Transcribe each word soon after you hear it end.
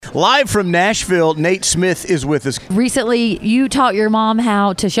Live from Nashville, Nate Smith is with us. Recently, you taught your mom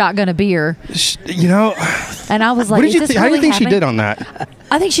how to shotgun a beer. You know, and I was like, what did you really how do you think happening? she did on that?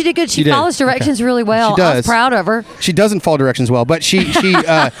 I think she did good. She did. follows directions really well. She does. I was proud of her. She doesn't follow directions well, but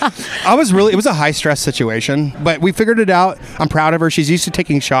it was a high stress situation, but we figured it out. I'm proud of her. She's used to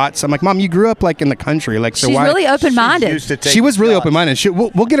taking shots. I'm like, Mom, you grew up like in the country. Like, so She's why? really open-minded. She was really open-minded.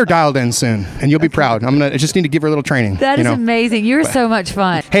 We'll get her dialed in soon, and you'll be proud. I just need to give her a little training. That is amazing. You're so much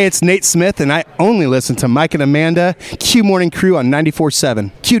fun. Hey, it's Nate Smith, and I only listen to Mike and Amanda, Q Morning Crew on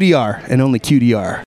 94.7. QDR, and only QDR.